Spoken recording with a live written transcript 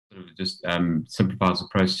just simplifies the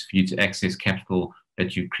process for you to access capital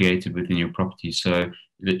that you've created within your property. So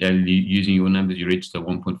using your numbers, you register a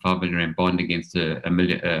 1.5 million rand bond against a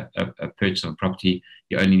purchase of a property.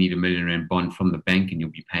 You only need a million rand bond from the bank, and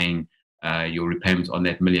you'll be paying your repayments on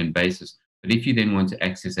that million basis. But if you then want to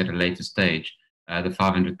access at a later stage, the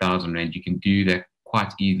 500,000 rand, you can do that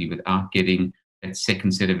quite easily without getting that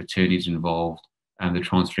second set of attorneys involved, the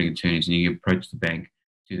transferring attorneys, and you approach the bank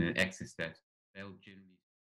to then access that. They'll generally